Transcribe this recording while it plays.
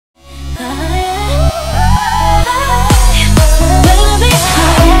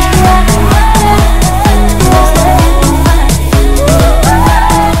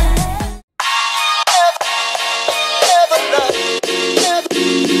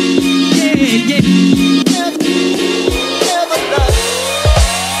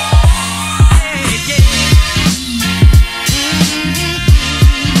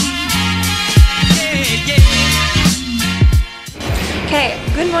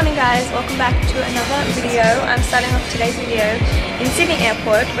morning guys, welcome back to another video. I'm starting off today's video in Sydney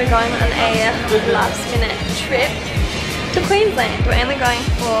Airport. We're going on a last minute trip to Queensland. We're only going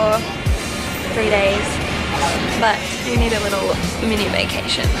for 3 days, but we need a little mini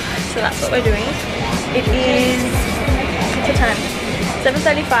vacation. So that's what we're doing. It is, what's the time?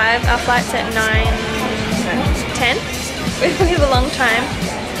 7:35, our flight's at 9:10. We have a long time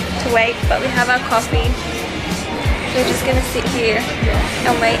to wait, but we have our coffee. We're just gonna sit here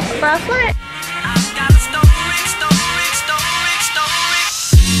and wait for our flight.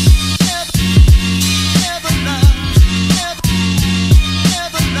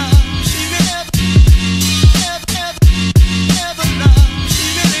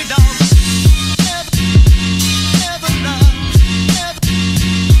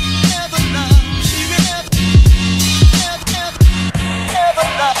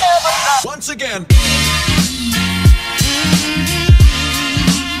 Once again.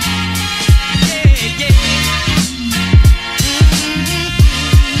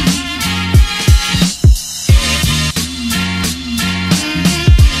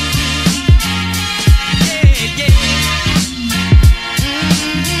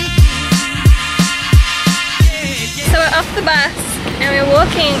 So we're off the bus and we're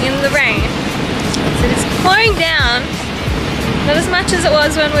walking in the rain. So it's pouring down. Not as much as it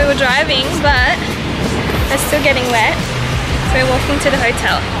was when we were driving, but it's still getting wet. So we're walking to the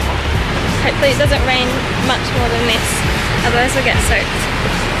hotel. Hopefully it doesn't rain much more than this, otherwise we'll get soaked.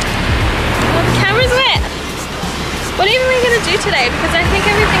 Oh, the camera's wet! What even are we going to do today? Because I think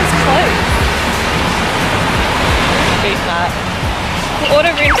everything's closed. Beat that. We'll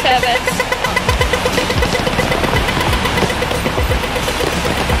order room service.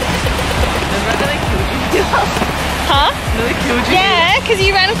 Huh? Really killed you? Yeah, because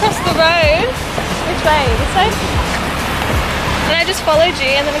you ran across the road. Which way? This way? And I just followed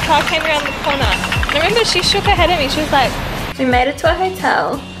you and then the car came around the corner. And I remember she shook her head at me. She was like, we made it to a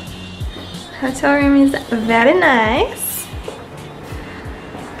hotel. Hotel room is very nice.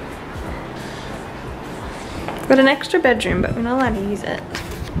 Got an extra bedroom, but we're not allowed to use it.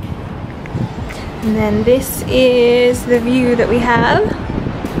 And then this is the view that we have.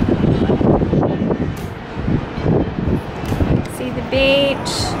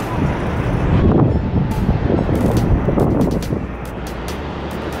 Beach.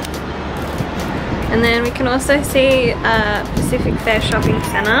 And then we can also see Pacific Fair Shopping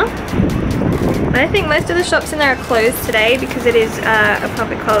Centre. But I think most of the shops in there are closed today because it is a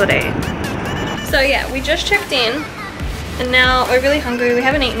public holiday. So yeah, we just checked in and now we're really hungry. We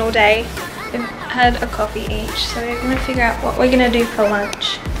haven't eaten all day. We've had a coffee each, so we're gonna figure out what we're gonna do for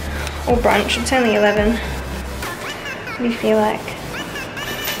lunch or brunch. It's only 11. What do you feel like?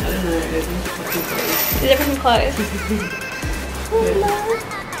 I don't know, everything's fucking closed. Is everything closed?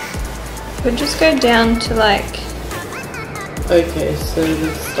 Yeah. We'll just go down to like... Okay, so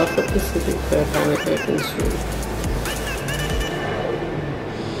the stuff at Pacific Fair apparently opens soon.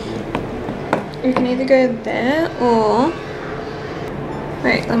 We can either go there or...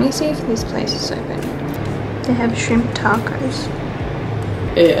 Wait, let me see if this place is open. They have shrimp tacos.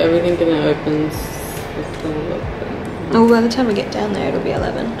 Yeah, everything gonna opens before open. Oh, by the time we get down there, it'll be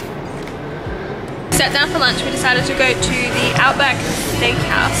 11. Sat down for lunch. We decided to go to the Outback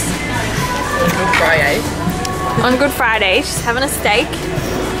Steakhouse. Good Friday. On Good Friday, just having a steak.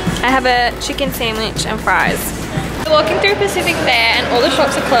 I have a chicken sandwich and fries. We're walking through Pacific Fair and all the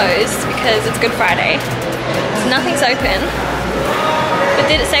shops are closed because it's Good Friday. So nothing's open.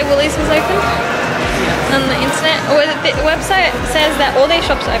 But did it say Woolies was open? On the internet? Or the website says that all these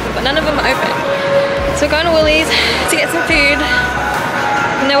shops are open, but none of them are open. So we're going to Woolies to get some food.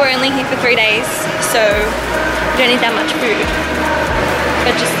 I know we're only here for 3 days, so we don't need that much food.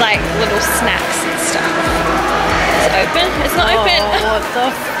 But just like little snacks and stuff. Is it open? It's not open. What the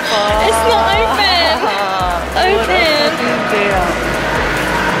fuck? It's not open. Open.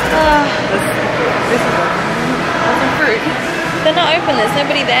 This is some fruit. They're not open, there's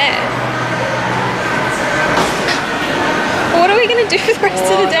nobody there. What are we going to do for the rest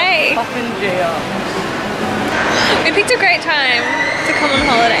of the day? Fucking Gia. We picked a great time to come on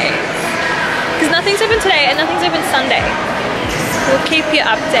holiday because nothing's open today and nothing's open Sunday. We'll keep you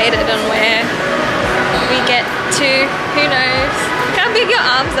updated on where we get to. Who knows? Look how big your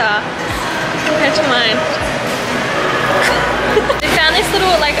arms are compared to mine. We found this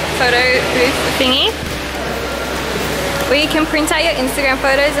little like photo booth thingy where you can print out your Instagram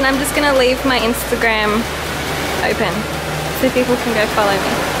photos, and I'm just gonna leave my Instagram open so people can go follow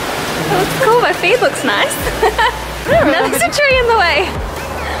me. That looks cool, my feed looks nice. No, there's a tree in the way.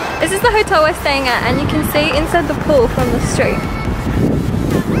 This is the hotel we're staying at and you can see inside the pool from the street.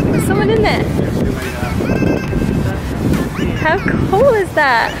 in there. How cool is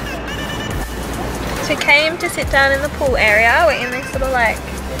that? So we came to sit down in the pool area. We're in this sort of like,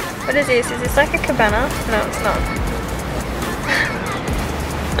 what is this? Is this like a cabana? No, it's not.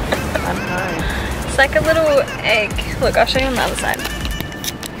 It's like a little egg. Look, I'll show you on the other side.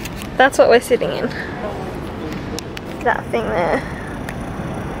 That's what we're sitting in. That thing there.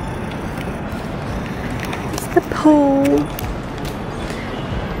 It's the pool.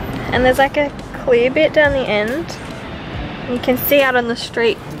 And there's like a clear bit down the end. You can see out on the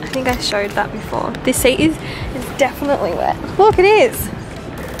street. I think I showed that before. This seat is definitely wet. Look, it is.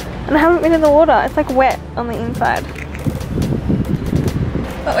 And I haven't been in the water. It's like wet on the inside.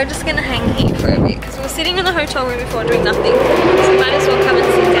 But we're just gonna hang here for a bit because we were sitting in the hotel room before doing nothing. So we might as well come and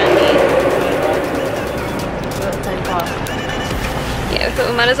sit down here. Yeah, we thought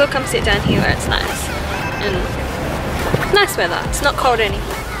we might as well come sit down here where it's nice. And nice weather. It's not cold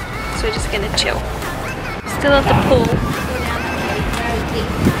anymore. So we're just gonna chill. Still at the pool.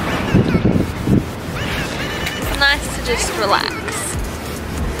 It's nice to just relax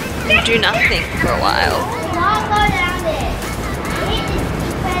and do nothing for a while.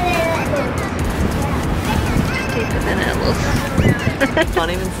 Deeper than it looks.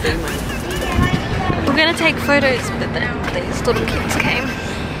 Can't even see me. We're gonna take photos, but then these little kids came.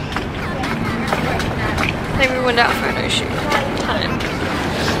 They ruined our photo shoot time.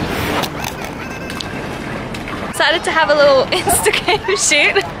 Decided to have a little Instagram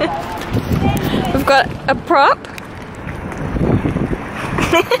shoot. We've got a prop.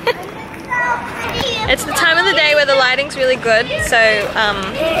 It's the time of the day where the lighting's really good, so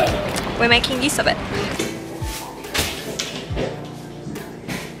we're making use of it.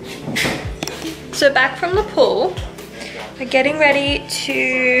 So back from the pool, we're getting ready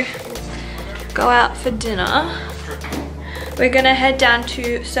to go out for dinner. We're gonna head down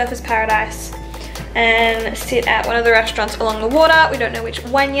to Surfers Paradise and sit at one of the restaurants along the water. We don't know which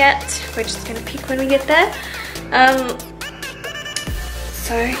one yet. We're just gonna pick when we get there.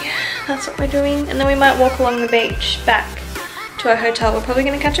 So yeah, that's what we're doing. And then we might walk along the beach back to our hotel. We're probably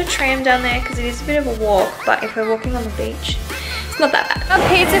gonna catch a tram down there because it is a bit of a walk, but if we're walking on the beach, it's not that bad. Got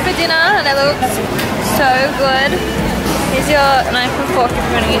pizza for dinner and it looks so good. Here's your knife and fork if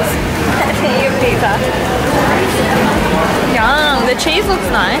you want to use your pizza. Yum, the cheese looks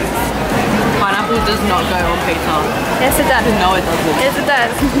nice. Pineapple does not go on pizza. Yes it does. No it doesn't. Yes it does.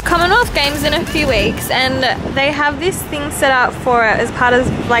 Commonwealth Games in a few weeks and they have this thing set up for it as part of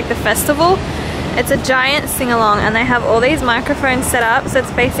like the festival. It's a giant sing-along and they have all these microphones set up, so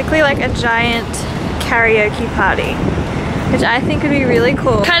it's basically like a giant karaoke party, which I think would be really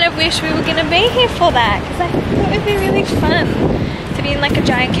cool. Kind of wish we were gonna be here for that because I think it would be really fun to be in like a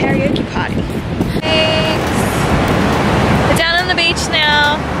giant karaoke party. Thanks. We're down on the beach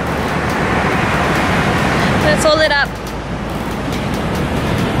now. It's all lit up.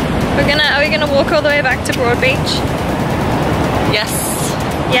 Are we gonna walk all the way back to Broad Beach? Yes.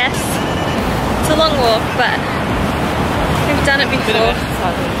 Yes. It's a long walk, but we've done it before.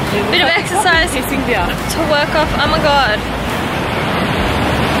 Bit of exercise to work off. Oh my god.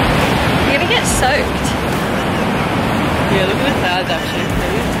 You're gonna get soaked. Yeah, look at the clouds actually.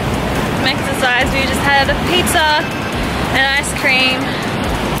 Some exercise. We just had a pizza and ice cream.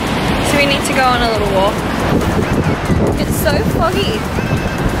 So we need to go on a little walk. It's so foggy.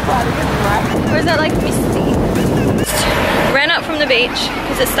 Or is that like misty? Ran up from the beach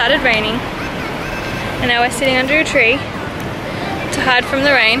because it started raining. And now we're sitting under a tree to hide from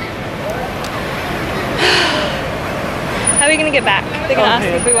the rain. How are we gonna get back? They're gonna ask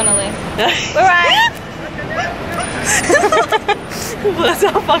if we want to leave. We're right. That's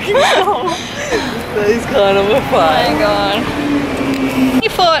our fucking goal. That is kind of a fun. Oh my god.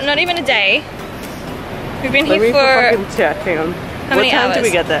 For not even a day. We've been here for fucking checking. how many hours? What time did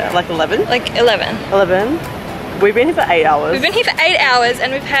we get there? Like 11? Like 11. 11? We've been here for 8 hours. We've been here for 8 hours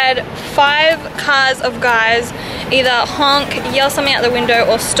and we've had 5 cars of guys either honk, yell something out the window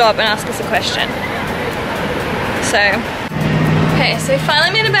or stop and ask us a question. So, okay, so we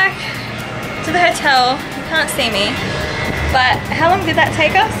finally made it back to the hotel. You can't see me. But how long did that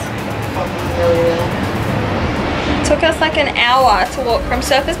take us? It took us like an hour to walk from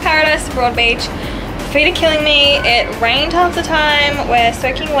Surfers Paradise to Broad Beach. Feet are killing me. It rained half the time. We're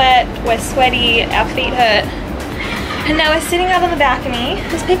soaking wet. We're sweaty. Our feet hurt. And now we're sitting out on the balcony.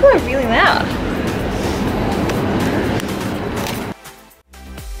 These people are really loud.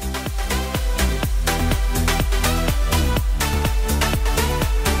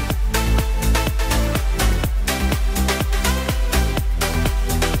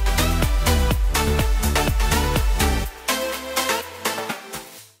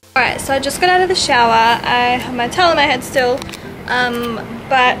 Alright, Alright, so I just got out of the shower. I have my towel on my head still,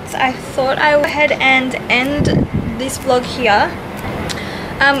 but I thought I would go ahead and end this vlog here.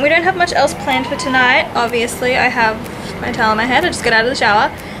 We don't have much else planned for tonight. Obviously, I have my towel on my head. I just got out of the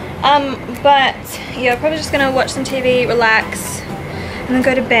shower. But yeah, probably just gonna watch some TV, relax, and then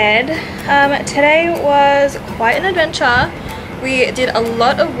go to bed. Today was quite an adventure. We did a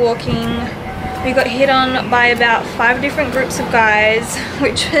lot of walking. We got hit on by about 5 different groups of guys,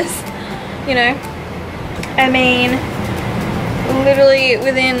 which was, you know, I mean, literally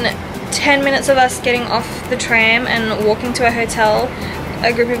within 10 minutes of us getting off the tram and walking to a hotel,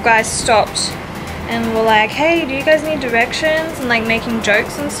 a group of guys stopped and were like, hey, do you guys need directions, and like making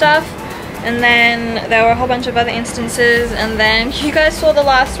jokes and stuff. And then there were a whole bunch of other instances, and then you guys saw the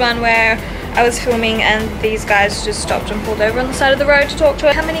last one where I was filming and these guys just stopped and pulled over on the side of the road to talk to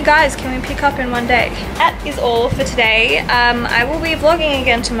her. How many guys can we pick up in one day? That is all for today. I will be vlogging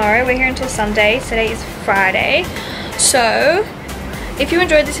again tomorrow. We're here until Sunday. Today is Friday. So if you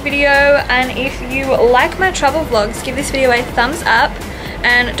enjoyed this video and if you like my travel vlogs, give this video a thumbs up.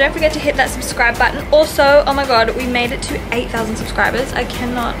 And don't forget to hit that subscribe button. Also, oh my god, we made it to 8,000 subscribers. I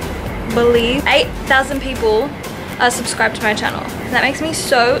cannot believe 8,000 people are subscribed to my channel. And that makes me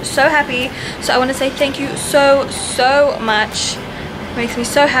so happy. So I want to say thank you so much. It makes me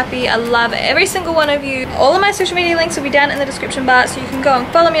so happy. I love every single one of you. All of my social media links will be down in the description bar, so you can go and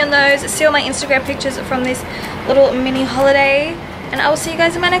follow me on those, see all my Instagram pictures from this little mini holiday, and I will see you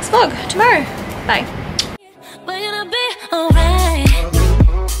guys in my next vlog tomorrow. Bye.